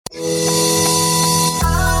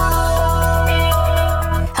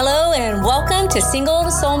to Single to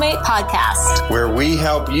Soulmate Podcast, where we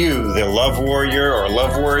help you, the love warrior or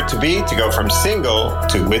love warrior to be, to go from single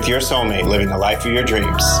to with your soulmate, living the life of your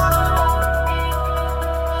dreams.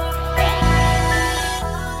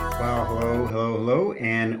 Well, hello,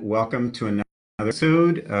 and welcome to another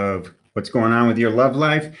episode of What's Going On with Your Love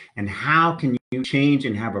Life and how can you change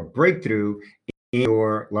and have a breakthrough in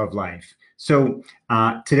your love life. So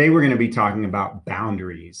today we're going to be talking about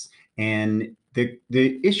boundaries, and the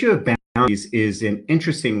issue of boundaries is an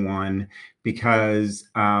interesting one because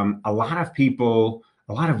a lot of people,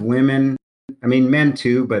 a lot of women, I mean men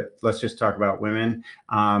too, but let's just talk about women.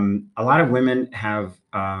 A lot of women have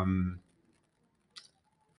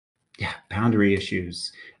boundary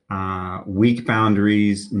issues, weak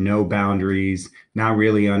boundaries, no boundaries, not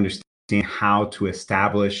really understanding how to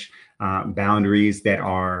establish boundaries that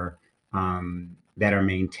are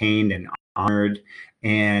maintained and honored.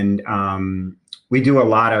 And we do a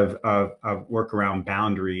lot of work around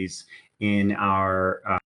boundaries in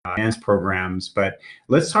our dance programs, but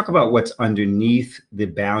let's talk about what's underneath the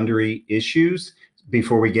boundary issues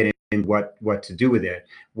before we get into what to do with it.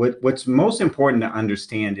 What's most important to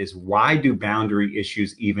understand is, why do boundary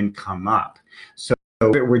issues even come up? So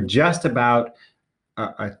we're just about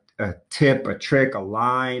a tip, a trick, a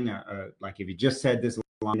line, like if you just said this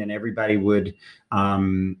line, then everybody would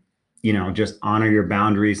just honor your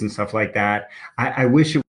boundaries and stuff like that. I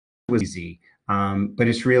wish it was easy, but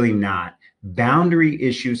it's really not. Boundary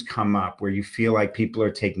issues come up where you feel like people are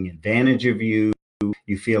taking advantage of you.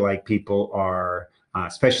 You feel like people are,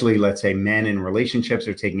 especially let's say men in relationships,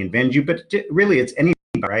 are taking advantage of you, but really it's anybody,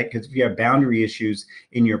 right? Because if you have boundary issues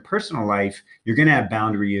in your personal life, you're going to have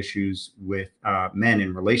boundary issues with men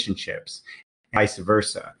in relationships, and vice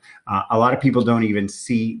versa. A lot of people don't even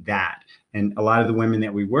see that. And a lot of the women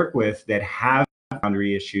that we work with that have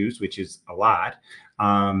boundary issues, which is a lot,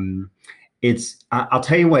 I'll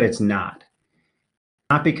tell you what, it's not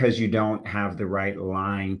because you don't have the right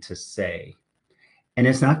line to say. And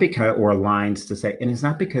it's not because, or lines to say, and it's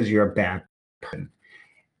not because you're a bad person.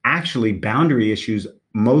 Actually, boundary issues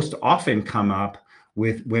most often come up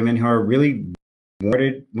with women who are really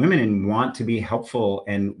wanted women and want to be helpful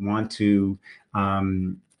and want to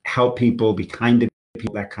help people, be kind to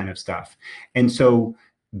people, that kind of stuff. And so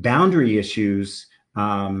boundary issues,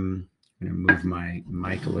 I'm going to move my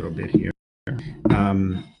mic a little bit here.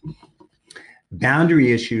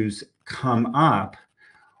 Boundary issues come up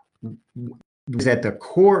because at the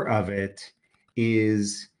core of it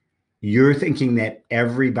is you're thinking that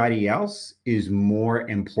everybody else is more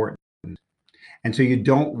important. And so you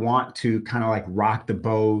don't want to kind of like rock the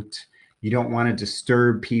boat. You don't want to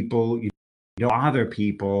disturb people. You don't bother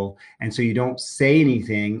people. And so you don't say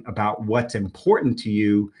anything about what's important to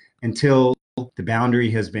you until the boundary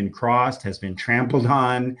has been crossed, has been trampled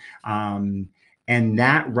on. And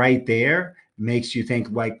that right there makes you think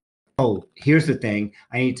like, oh, here's the thing.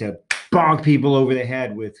 I need to bonk people over the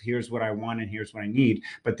head with here's what I want and here's what I need.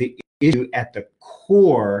 But the issue at the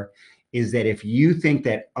core is that if you think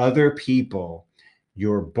that other people,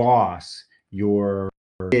 your boss, your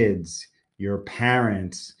kids, your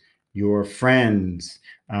parents, your friends,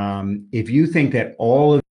 if you think that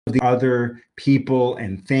all of the other people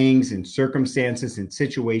and things and circumstances and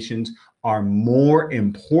situations are more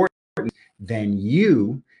important than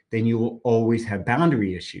you, then you will always have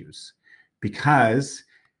boundary issues, because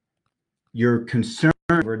you're concerned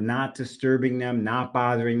over not disturbing them, not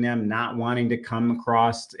bothering them, not wanting to come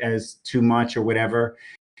across as too much or whatever.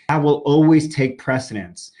 That will always take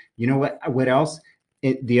precedence. You know what else?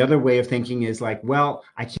 The other way of thinking is like, well,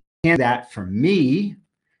 I can't do that for me,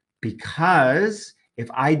 because if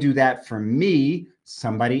I do that for me,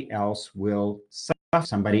 somebody else will suffer.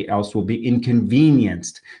 Somebody else will be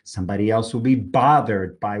inconvenienced. Somebody else will be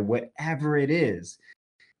bothered by whatever it is.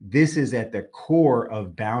 This is at the core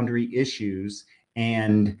of boundary issues.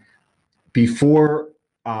 And before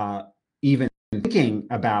even thinking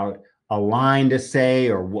about a line to say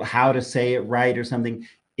or how to say it right or something,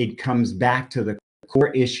 it comes back to the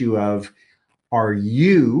core issue of, are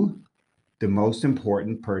you the most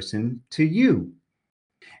important person to you?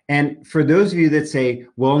 And for those of you that say,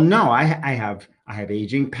 well, no, I have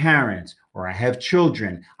aging parents, or I have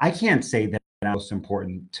children, I can't say that that's most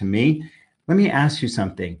important to me. Let me ask you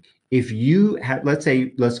something. If you have,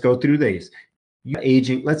 let's go through these.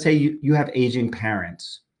 Let's say you have aging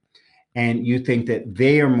parents and you think that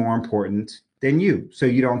they are more important than you, so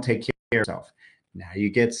you don't take care of yourself. Now you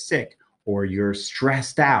get sick or you're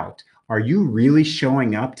stressed out. Are you really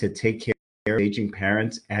showing up to take care of aging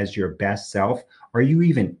parents as your best self? Are you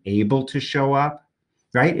even able to show up?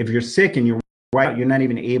 Right? If you're sick and you're not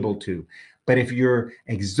even able to. But if you're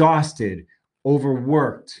exhausted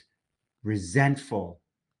overworked, resentful.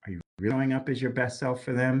 Are you really showing up as your best self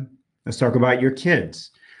for them? Let's talk about your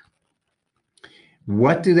kids.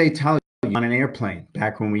 What do they tell you on an airplane?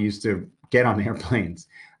 Back when we used to get on airplanes,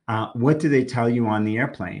 what do they tell you on the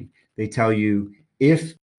airplane? They tell you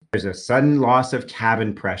if there's a sudden loss of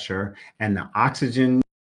cabin pressure and the oxygen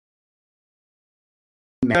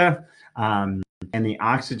and the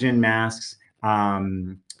oxygen masks.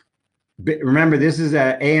 Remember, this is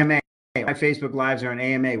a AMA. My Facebook Lives are an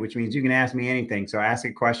AMA, which means you can ask me anything. So ask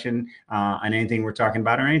a question on anything we're talking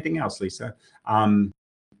about or anything else, Lisa.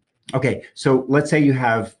 Okay, so let's say you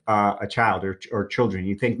have a child or children.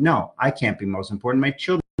 You think, no, I can't be most important. My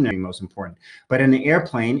children are most important. But in the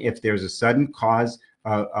airplane, if there's a sudden cause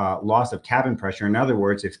loss of cabin pressure, in other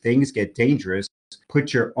words, if things get dangerous,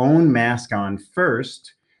 put your own mask on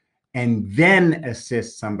first and then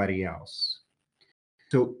assist somebody else.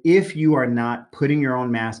 So if you are not putting your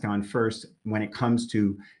own mask on first when it comes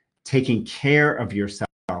to taking care of yourself,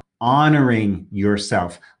 honoring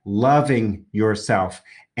yourself, loving yourself,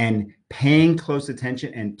 and paying close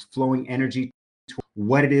attention and flowing energy to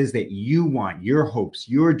what it is that you want, your hopes,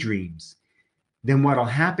 your dreams, then what'll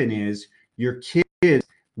happen is your kids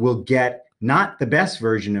will get not the best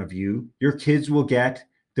version of you. Your kids will get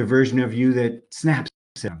the version of you that snaps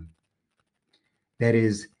them, that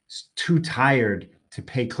is too tired to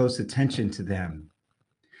pay close attention to them,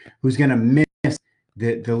 who's going to miss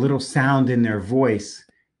the little sound in their voice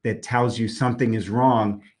that tells you something is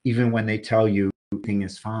wrong, even when they tell you everything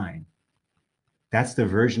is fine. That's the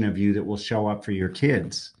version of you that will show up for your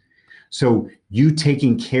kids. So you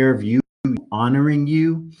taking care of you, honoring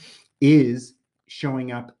you, is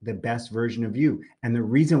showing up the best version of you. And the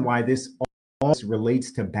reason why this all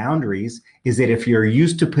relates to boundaries is that if you're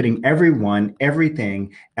used to putting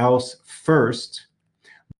everything else first,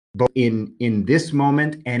 but in this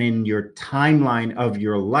moment and in your timeline of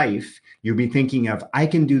your life, you'll be thinking of, I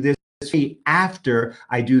can do this after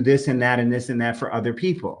I do this and that and this and that for other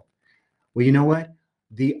people. Well, you know what?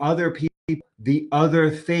 The other people, the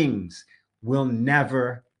other things will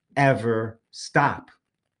never, ever stop.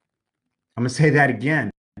 I'm going to say that again.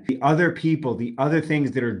 The other people, the other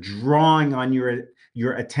things that are drawing on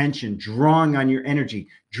your attention, drawing on your energy,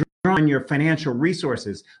 on your financial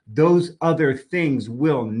resources, those other things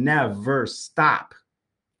will never stop.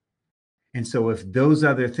 And so if those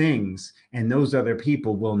other things and those other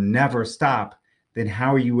people will never stop, then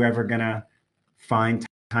how are you ever going to find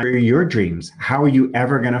time for your dreams? How are you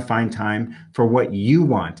ever going to find time for what you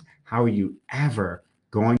want? How are you ever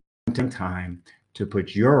going to find time to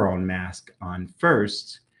put your own mask on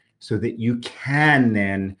first so that you can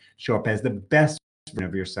then show up as the best version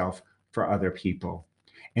of yourself for other people?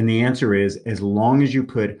 And the answer is, as long as you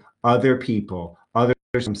put other people, other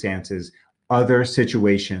circumstances, other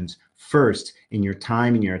situations first in your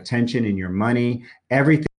time, in your attention, in your money,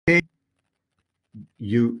 everything,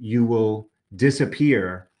 you will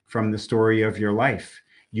disappear from the story of your life.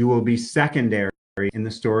 You will be secondary in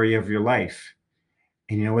the story of your life.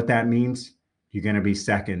 And you know what that means? You're going to be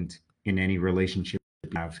second in any relationship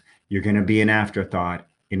you have. You're going to be an afterthought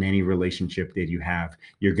in any relationship that you have.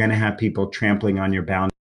 You're going to have people trampling on your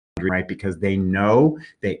boundaries, right? Because they know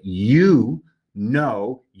that you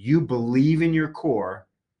believe in your core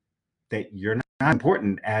that you're not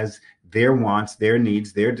important as their wants, their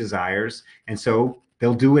needs, their desires. And so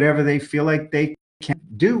they'll do whatever they feel like they can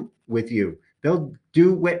do with you. They'll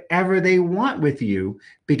do whatever they want with you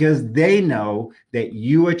because they know that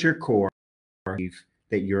you at your core believe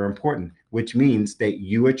that you're important, which means that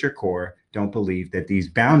you at your core don't believe that these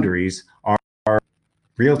boundaries are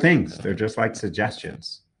real things. They're just like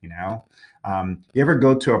suggestions, you know? You ever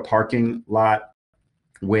go to a parking lot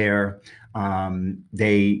where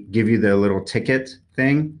they give you the little ticket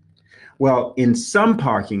thing? Well, in some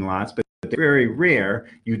parking lots, but they're very rare,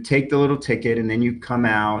 you take the little ticket and then you come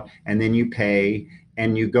out and then you pay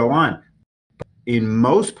and you go on. But in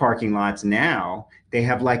most parking lots now, they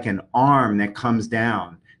have like an arm that comes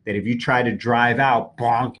down that if you try to drive out,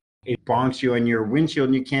 bonk, it bonks you on your windshield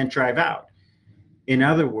and you can't drive out. In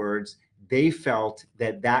other words, they felt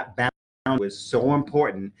that that boundary was so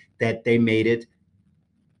important that they made it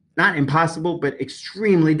not impossible, but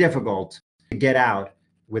extremely difficult to get out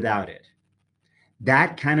without it.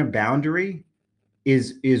 That kind of boundary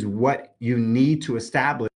is what you need to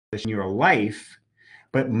establish in your life.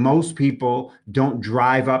 But most people don't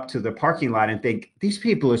drive up to the parking lot and think, these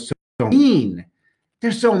people are so mean.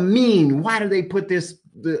 They're so mean. Why do they put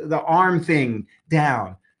the arm thing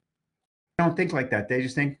down? They don't think like that. They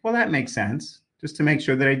just think, well, that makes sense, just to make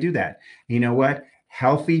sure that I do that. You know what?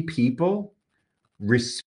 Healthy people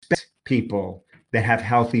respect people that have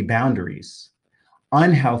healthy boundaries.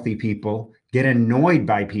 Unhealthy people get annoyed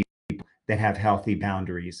by people that have healthy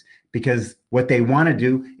boundaries because what they want to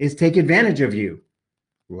do is take advantage of you,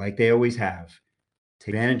 like they always have.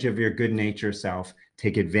 Take advantage of your good nature self,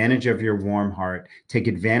 take advantage of your warm heart, take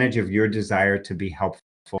advantage of your desire to be helpful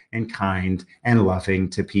and kind and loving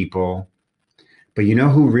to people. But you know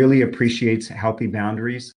who really appreciates healthy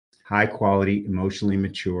boundaries? High quality, emotionally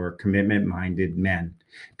mature, commitment minded men.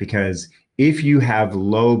 Because if you have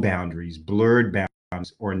low boundaries, blurred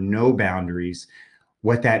boundaries, or no boundaries,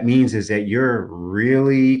 what that means is that you're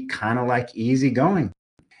really kind of like easygoing.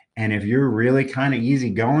 And if you're really kind of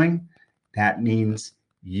easygoing, that means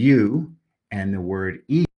you and the word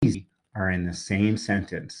easy are in the same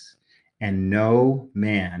sentence. And no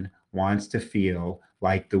man wants to feel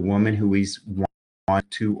like the woman who he's want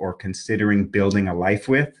to or considering building a life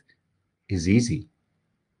with is easy.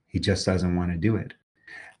 He just doesn't want to do it.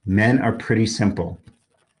 Men are pretty simple.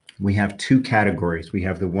 We have two categories. We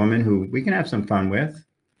have the woman who we can have some fun with,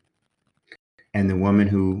 and the woman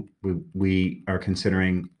who we are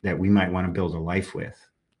considering that we might want to build a life with.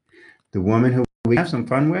 The woman who we have some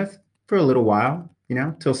fun with for a little while,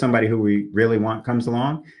 till somebody who we really want comes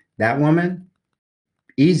along. That woman,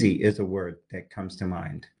 easy is a word that comes to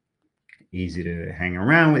mind. Easy to hang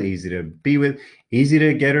around with, easy to be with, easy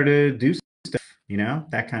to get her to do stuff,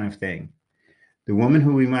 that kind of thing. The woman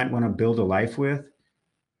who we might want to build a life with,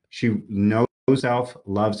 she knows herself,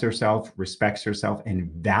 loves herself, respects herself,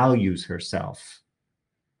 and values herself.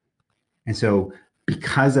 And so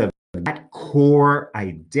because of that core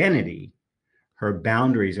identity, her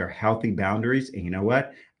boundaries are healthy boundaries. And you know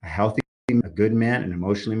what? A good man, an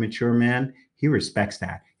emotionally mature man, he respects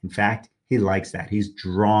that. In fact, he likes that. He's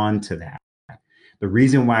drawn to that. The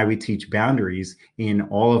reason why we teach boundaries in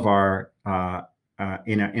all of our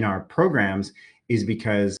in our programs is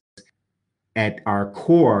because at our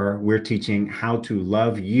core, we're teaching how to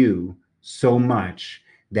love you so much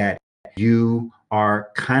that you are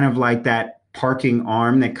kind of like that parking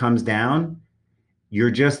arm that comes down.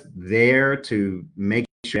 You're just there to make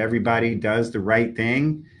sure everybody does the right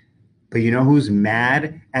thing. But you know who's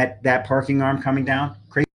mad at that parking arm coming down?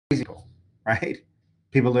 Crazy people, right?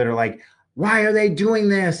 People that are like, why are they doing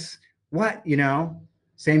this? What,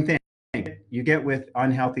 same thing. You get with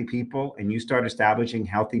unhealthy people and you start establishing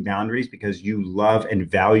healthy boundaries because you love and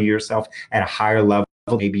value yourself at a higher level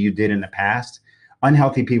maybe you did in the past.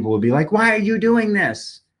 Unhealthy people will be like, why are you doing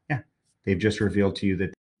this? Yeah, they've just revealed to you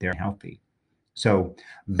that they're unhealthy. So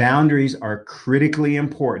boundaries are critically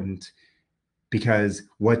important because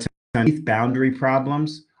what's underneath boundary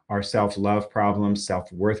problems are self-love problems,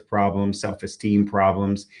 self-worth problems, self-esteem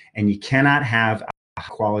problems, and you cannot have a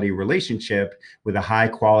quality relationship with a high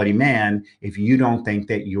quality man if you don't think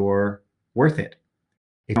that you're worth it,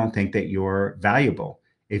 if you don't think that you're valuable,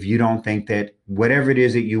 if you don't think that whatever it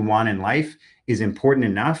is that you want in life is important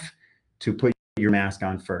enough to put your mask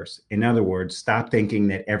on first. In other words, stop thinking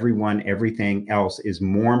that everything else is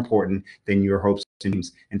more important than your hopes and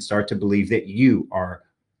dreams, and start to believe that you are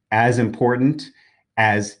as important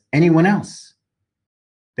as anyone else.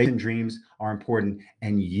 Hopes and dreams are important,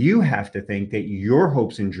 and you have to think that your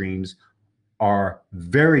hopes and dreams are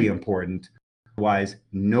very important. Otherwise,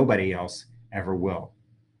 nobody else ever will.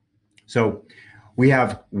 So we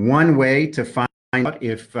have one way to find out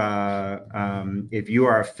if you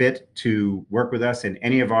are a fit to work with us in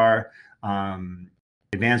any of our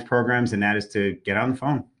advanced programs, and that is to get on the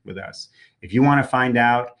phone with us. If you want to find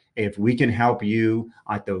out if we can help you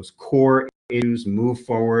at those core issues, move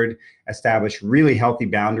forward, establish really healthy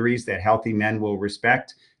boundaries that healthy men will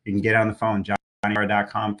respect, you can get on the phone,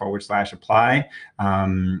 johnnyherrera.com/apply.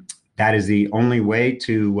 That is the only way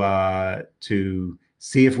to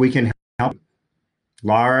see if we can help.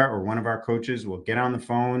 Laura or one of our coaches will get on the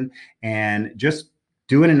phone and just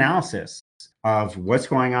do an analysis of what's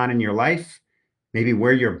going on in your life, maybe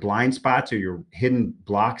where your blind spots or your hidden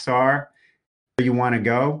blocks are, where you want to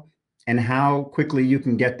go, and how quickly you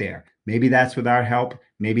can get there. Maybe that's with our help,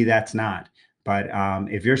 maybe that's not. But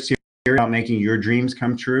if you're serious about making your dreams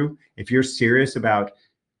come true, if you're serious about,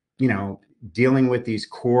 dealing with these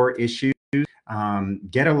core issues,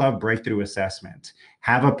 get a love breakthrough assessment.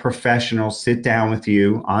 Have a professional sit down with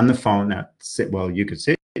you on the phone. Now, you could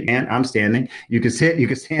sit, and I'm standing. You could sit, you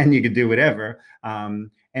could stand, you could do whatever, and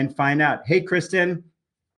find out. Hey, Kristen,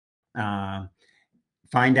 find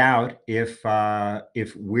out if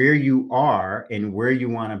where you are and where you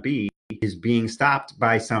want to be is being stopped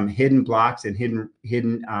by some hidden blocks and hidden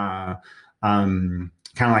kind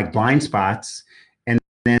of like blind spots, and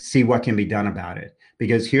then see what can be done about it.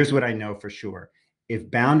 Because here's what I know for sure. If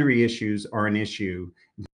boundary issues are an issue,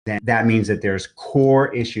 then that means that there's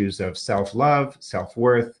core issues of self-love,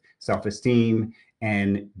 self-worth, self-esteem,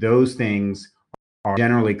 and those things are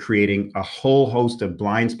generally creating a whole host of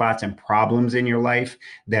blind spots and problems in your life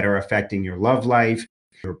that are affecting your love life,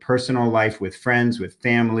 your personal life with friends, with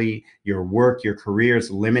family, your work, your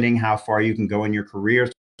careers, limiting how far you can go in your career.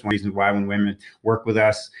 One reason why when women work with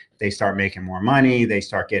us, they start making more money, they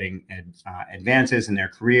start getting advances in their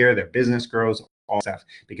career, their business grows, all stuff.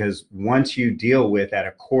 Because once you deal with at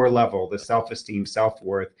a core level the self-esteem,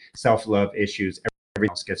 self-worth, self-love issues,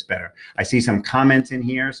 everything else gets better. I see some comments in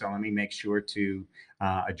here, so let me make sure to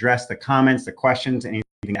address the comments, the questions, anything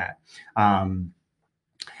like that.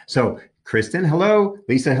 So Kristen, hello.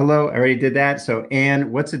 Lisa, hello. I already did that. So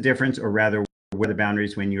Anne, what's the difference, or rather, what are the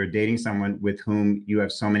boundaries when you're dating someone with whom you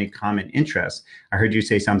have so many common interests? I heard you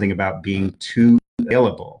say something about being too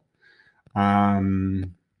available. I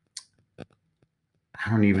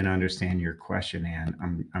don't even understand your question,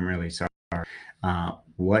 Anne. I'm really sorry.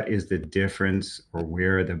 What is the difference, or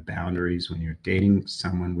where are the boundaries when you're dating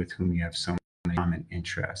someone with whom you have so many common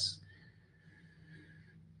interests?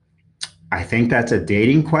 I think that's a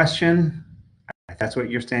dating question. If that's what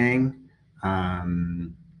you're saying.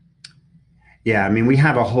 Yeah, I mean, we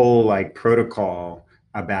have a whole like protocol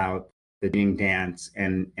about the dating dance,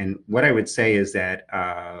 and what I would say is that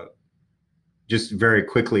just very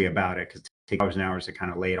quickly about it, because it takes hours and hours to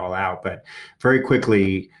kind of lay it all out, but very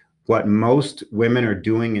quickly, what most women are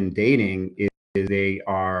doing in dating is they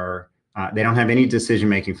don't have any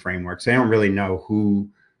decision-making frameworks. They don't really know who,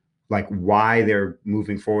 like, why they're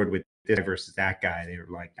moving forward with this guy versus that guy. They're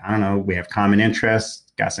like, I don't know, we have common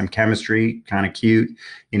interests, got some chemistry, kind of cute,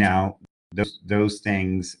 you know, those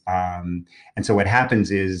things. And so what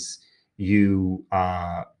happens is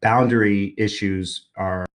boundary issues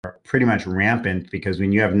are pretty much rampant, because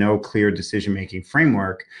when you have no clear decision-making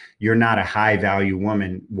framework, you're not a high value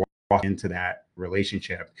woman walking into that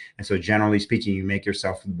relationship. And so generally speaking, you make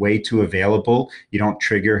yourself way too available. You don't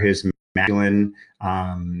trigger his masculine,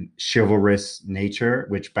 chivalrous nature,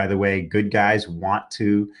 which, by the way, good guys want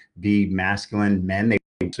to be masculine men. They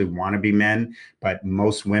actually want to be men, but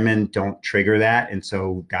most women don't trigger that. And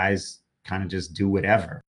so guys kind of just do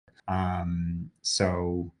whatever.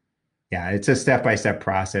 So yeah, it's a step-by-step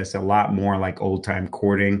process, a lot more like old-time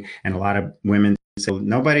courting. And a lot of women say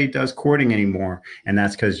nobody does courting anymore, and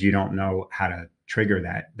that's because you don't know how to trigger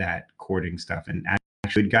that courting stuff. And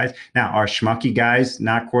actually, guys, now, are schmucky guys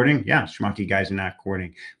not courting? Yeah, schmucky guys are not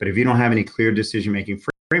courting. But if you don't have any clear decision-making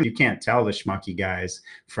frame, you can't tell the schmucky guys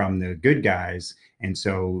from the good guys. And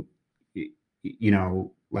so, you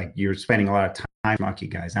know, like, you're spending a lot of time schmucky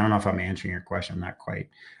guys. I don't know if I'm answering your question. I'm not quite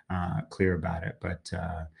clear about it, but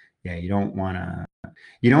yeah, you don't want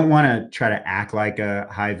to try to act like a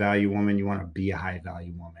high value woman. You want to be a high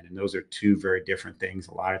value woman. And those are two very different things.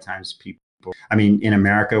 A lot of times people, I mean, in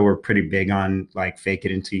America, we're pretty big on like fake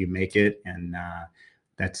it until you make it. And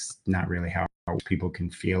that's not really how people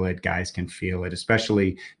can feel it. Guys can feel it,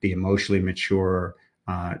 especially the emotionally mature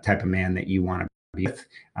type of man that you want to be with.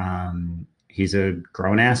 He's a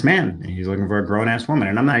grown-ass man, and he's looking for a grown-ass woman.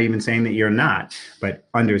 And I'm not even saying that you're not, but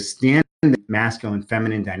understand the masculine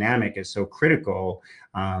feminine dynamic is so critical,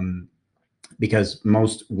 because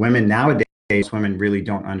most women nowadays, women really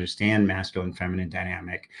don't understand masculine feminine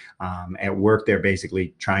dynamic. At work, they're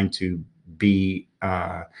basically trying to be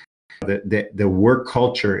the work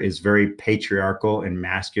culture is very patriarchal and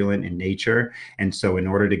masculine in nature. And so in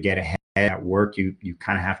order to get ahead at work, you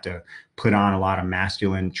kind of have to put on a lot of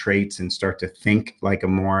masculine traits and start to think like a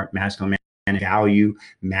more masculine man, and value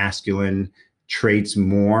masculine traits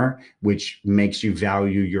more, which makes you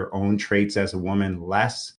value your own traits as a woman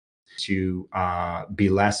less, to be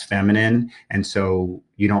less feminine. And so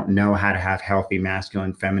you don't know how to have healthy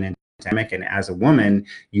masculine feminine dynamic. And as a woman,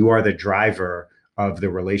 you are the driver of the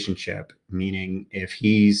relationship, meaning if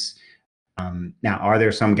he's now, are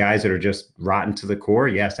there some guys that are just rotten to the core?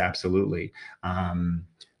 Yes, absolutely.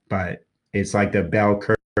 But it's like the bell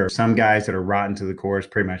curve. Some guys that are rotten to the core is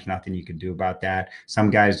pretty much nothing you can do about that. Some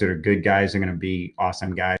guys that are good guys are going to be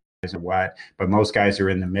awesome guys or what, but most guys are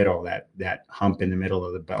in the middle, that hump in the middle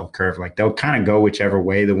of the bell curve. Like, they'll kind of go whichever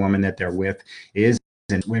way the woman that they're with is.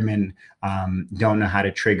 And women don't know how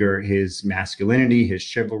to trigger his masculinity, his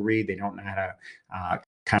chivalry. They don't know how to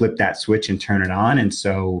kind of flip that switch and turn it on. And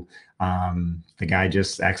so the guy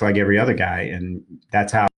just acts like every other guy. And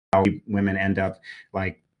that's how women end up,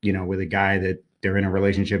 like, you know, with a guy that they're in a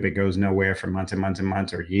relationship, it goes nowhere for months and months and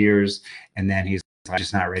months or years. And then he's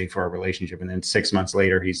just not ready for a relationship. And then 6 months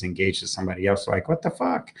later, he's engaged to somebody else. Like, what the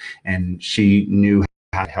fuck? And she knew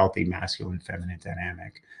how healthy masculine feminine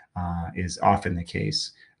dynamic is often the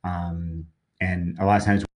case. And a lot of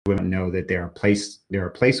times women know that they're a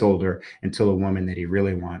placeholder until a woman that he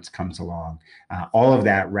really wants comes along. All of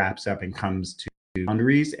that wraps up and comes to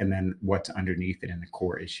boundaries and then what's underneath it in the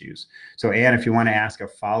core issues. So Anne, if you want to ask a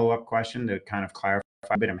follow-up question to kind of clarify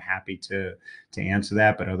a bit, I'm happy to answer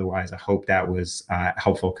that. But otherwise, I hope that was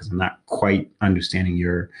helpful, because I'm not quite understanding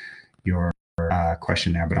your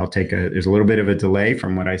question there. But I'll take there's a little bit of a delay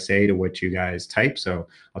from what I say to what you guys type. So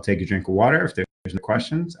I'll take a drink of water. If there's no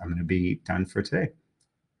questions, I'm going to be done for today.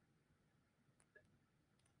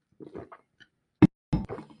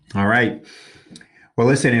 All right. Well,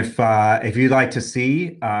 listen, if you'd like to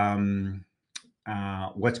see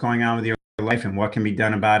what's going on with your life and what can be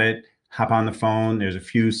done about it, hop on the phone. There's a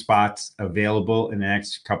few spots available in the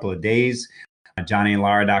next couple of days.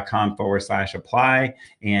 johnnyandlara.com/apply.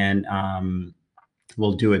 And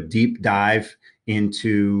we'll do a deep dive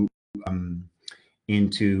into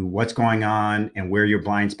what's going on and where your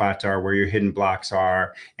blind spots are, where your hidden blocks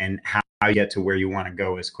are, and how you get to where you want to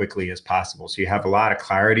go as quickly as possible. So you have a lot of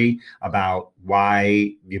clarity about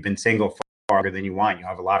why you've been single for longer than you want. You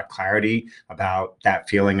have a lot of clarity about that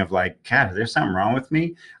feeling of like, Kat, is there something wrong with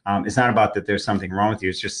me? It's not about that there's something wrong with you.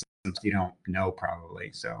 It's just you don't know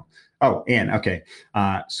probably. So, and okay.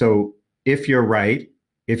 So if you're right,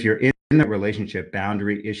 if you're in the relationship,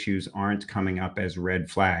 boundary issues aren't coming up as red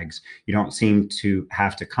flags. You don't seem to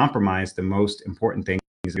have to compromise the most important things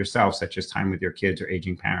yourself, such as time with your kids or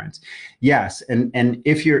aging parents. Yes, and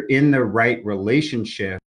if you're in the right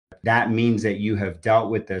relationship, that means that you have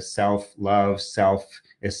dealt with the self-love,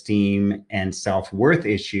 self-esteem, and self-worth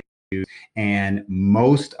issues. And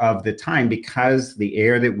most of the time, because the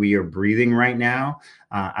air that we are breathing right now,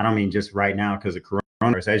 I don't mean just right now because of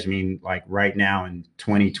coronavirus, I just mean like right now in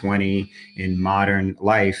 2020 in modern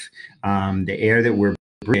life, the air that we're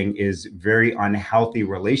breathing is very unhealthy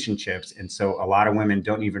relationships. And so a lot of women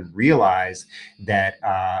don't even realize that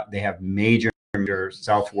they have major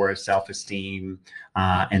self-worth, self-esteem,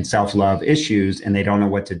 and self-love issues, and they don't know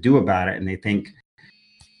what to do about it. And they think,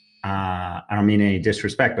 I don't mean any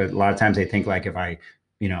disrespect, but a lot of times they think like if I,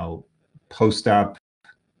 post up,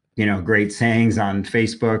 great sayings on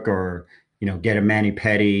Facebook or, get a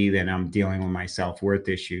mani-pedi, then I'm dealing with my self-worth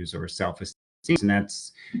issues or self-esteem. And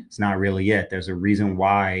it's not really it. There's a reason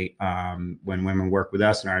why when women work with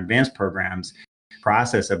us in our advanced programs, the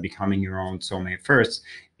process of becoming your own soulmate first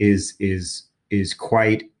is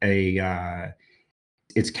quite it's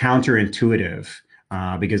counterintuitive.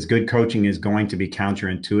 Because good coaching is going to be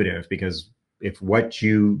counterintuitive, because if what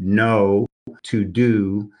you know to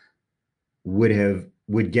do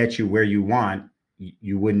would get you where you want,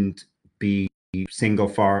 you wouldn't be single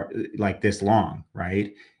for like this long,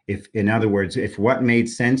 right? If, in other words, if what made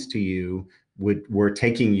sense to you were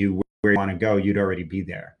taking you where you want to go, you'd already be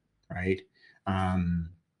there, right?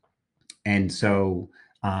 And so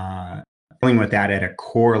dealing with that at a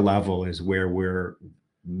core level is where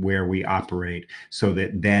we operate, so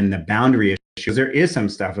that then the boundary issues, there is some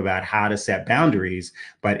stuff about how to set boundaries,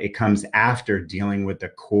 but it comes after dealing with the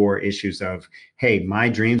core issues of, hey, my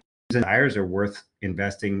dreams and desires are worth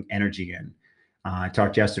investing energy in. I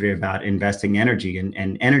talked yesterday about investing energy, and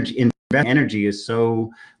energy is so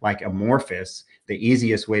like amorphous. The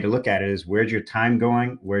easiest way to look at it is, where's your time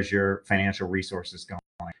going? Where's your financial resources going?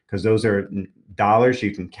 Because those are dollars you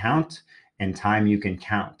can count and time you can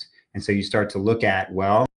count. And so you start to look at,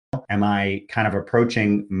 well, am I kind of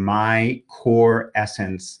approaching my core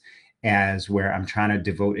essence as where I'm trying to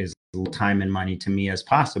devote as little time and money to me as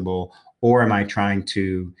possible? Or am I trying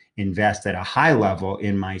to invest at a high level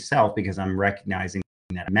in myself because I'm recognizing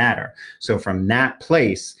that I matter? So from that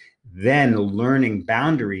place, then learning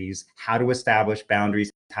boundaries, how to establish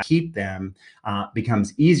boundaries, how to keep them,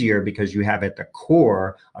 becomes easier, because you have at the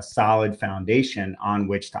core a solid foundation on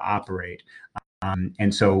which to operate.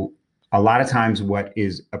 And so a lot of times what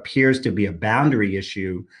appears to be a boundary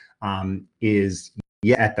issue is,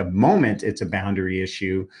 yeah, at the moment it's a boundary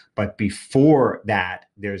issue, but before that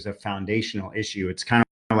there's a foundational issue. It's kind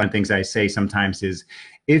of one of the things I say sometimes is,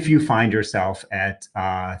 if you find yourself at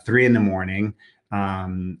 3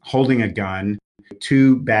 a.m. holding a gun,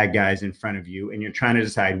 2 bad guys in front of you, and you're trying to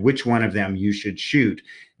decide which one of them you should shoot,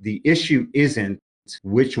 the issue isn't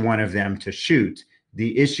which one of them to shoot.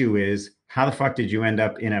 The issue is, how the fuck did you end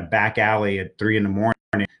up in a back alley at 3 a.m.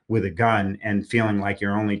 with a gun and feeling like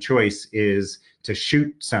your only choice is to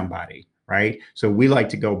shoot somebody, right? So we like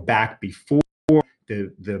to go back before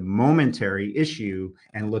the momentary issue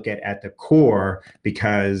and look at the core,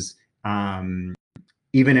 because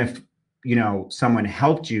even if someone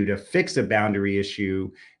helped you to fix a boundary issue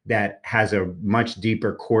that has a much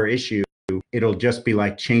deeper core issue, it'll just be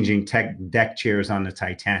like changing deck chairs on the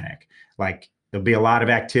Titanic. Like, There'll be a lot of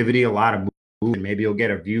activity, a lot of movement. Maybe you'll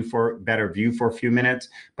get a better view for a few minutes,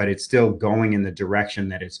 but it's still going in the direction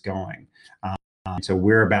that it's going. So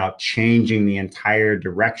we're about changing the entire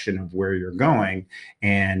direction of where you're going.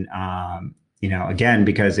 And, again,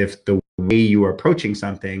 because if the way you are approaching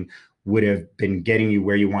something would have been getting you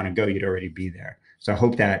where you want to go, you'd already be there. So I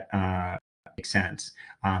hope that makes sense.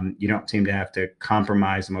 You don't seem to have to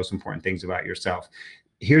compromise the most important things about yourself.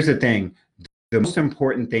 Here's the thing. The most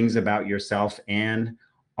important things about yourself, Anne,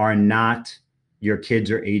 are not your kids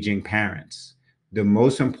or aging parents. The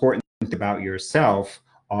most important thing about yourself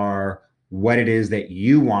are what it is that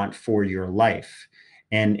you want for your life.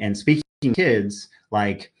 And speaking of kids,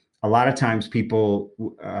 like a lot of times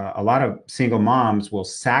a lot of single moms will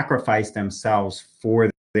sacrifice themselves for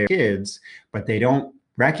their kids, but they don't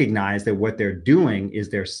recognize that what they're doing is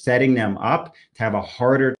they're setting them up to have a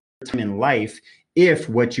harder time in life if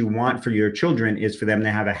what you want for your children is for them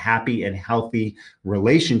to have a happy and healthy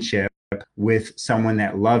relationship with someone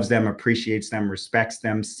that loves them, appreciates them, respects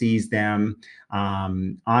them, sees them,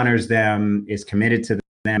 honors them, is committed to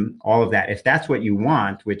them, all of that. If that's what you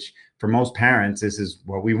want, which for most parents, this is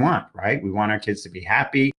what we want, right? We want our kids to be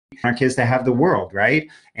happy, our kids to have the world, right?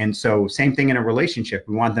 And so same thing in a relationship.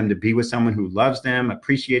 We want them to be with someone who loves them,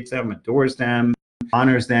 appreciates them, adores them,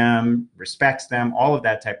 honors them, respects them, all of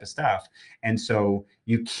that type of stuff. And so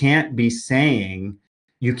you can't be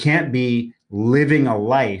living a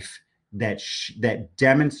life that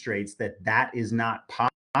demonstrates that is not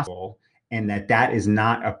possible and that is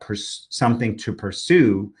not something to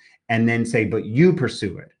pursue, and then say, but you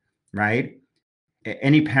pursue it, right?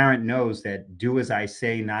 Any parent knows that do as I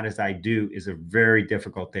say, not as I do is a very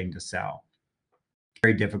difficult thing to sell.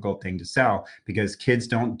 Very difficult thing to sell, because kids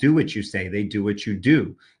don't do what you say, they do what you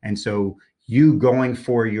do. And so you going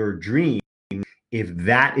for your dream, if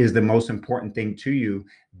that is the most important thing to you,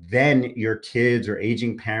 then your kids or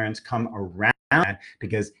aging parents come around that,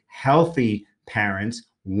 because healthy parents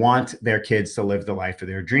want their kids to live the life of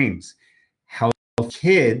their dreams. Healthy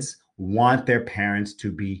kids want their parents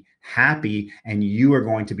to be happy, and you are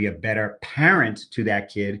going to be a better parent to that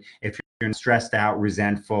kid if you're stressed out,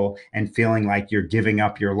 resentful, and feeling like you're giving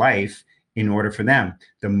up your life in order for them.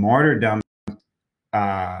 The martyrdom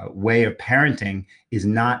way of parenting is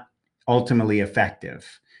not ultimately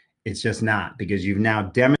effective. It's just not, because you've now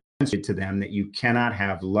demonstrated to them that you cannot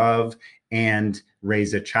have love and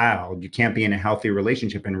raise a child. You can't be in a healthy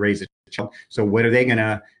relationship and raise a child. So what are they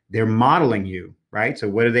they're modeling you, right? So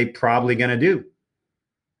what are they probably going to do?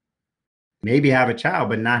 Maybe have a child,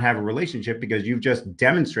 but not have a relationship, because you've just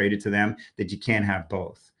demonstrated to them that you can't have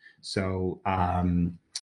both. So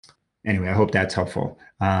anyway, I hope that's helpful.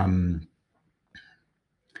 And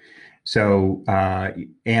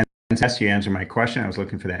you answered my question. I was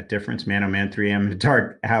looking for that difference. Man, oh man, 3am in a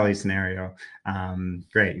dark alley scenario.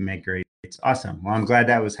 Great, you make great. It's awesome. Well, I'm glad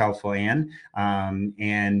that was helpful, Anne.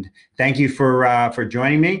 And thank you for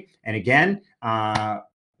joining me. And again,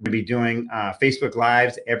 we'll be doing Facebook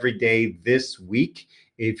Lives every day this week.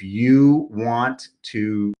 If you want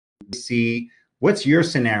to see what's your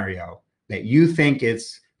scenario that you think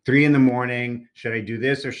it's 3 a.m, should I do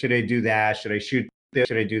this or should I do that? Should I shoot this?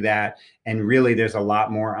 Should I do that? And really, there's a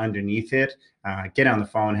lot more underneath it. Get on the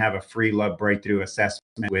phone, have a free Love Breakthrough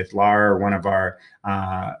assessment with Laura, or one of our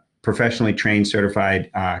professionally trained,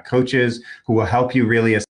 certified coaches, who will help you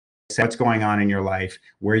really assess what's going on in your life,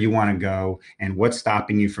 where you want to go, and what's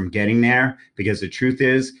stopping you from getting there. Because the truth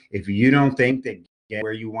is, if you don't think that get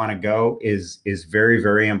where you want to go is very,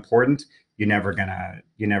 very important, you're never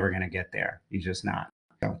gonna get there. You're just not.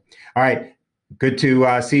 So, all right. Good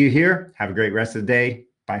to see you here. Have a great rest of the day.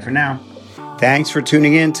 Bye for now. Thanks for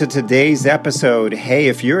tuning in to today's episode. Hey,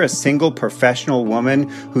 if you're a single professional woman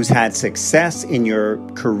who's had success in your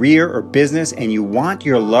career or business, and you want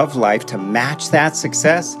your love life to match that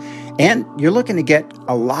success, and you're looking to get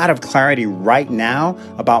a lot of clarity right now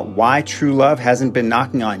about why true love hasn't been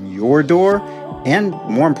knocking on your door, and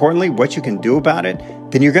more importantly, what you can do about it,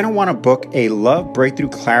 then you're going to want to book a Love Breakthrough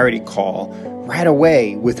Clarity call right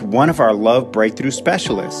away with one of our Love Breakthrough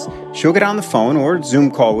specialists. She'll get on the phone or Zoom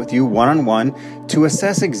call with you one-on-one to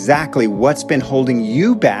assess exactly what's been holding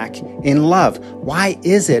you back in love. Why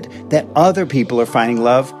is it that other people are finding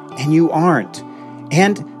love and you aren't?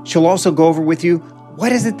 And she'll also go over with you,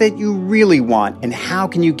 what is it that you really want and how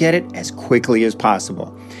can you get it as quickly as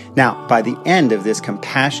possible? Now, by the end of this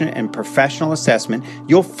compassionate and professional assessment,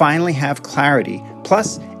 you'll finally have clarity,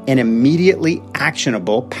 plus an immediately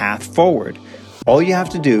actionable path forward. All you have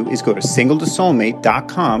to do is go to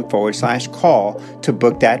singletosoulmate.com/call to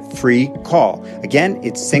book that free call. Again,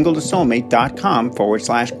 it's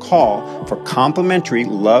singletosoulmate.com/call for complimentary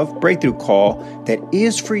love breakthrough call that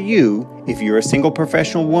is for you if you're a single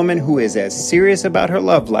professional woman who is as serious about her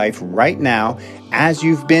love life right now as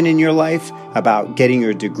you've been in your life about getting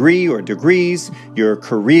your degree or degrees, your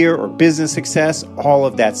career or business success, all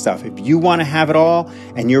of that stuff. If you want to have it all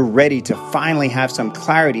and you're ready to finally have some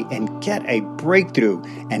clarity and get a breakthrough,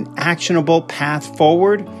 an actionable path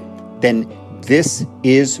forward, then this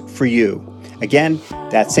is for you. Again,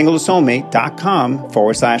 that's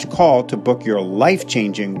singletosoulmate.com/call to book your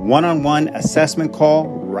life-changing one-on-one assessment call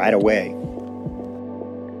right away.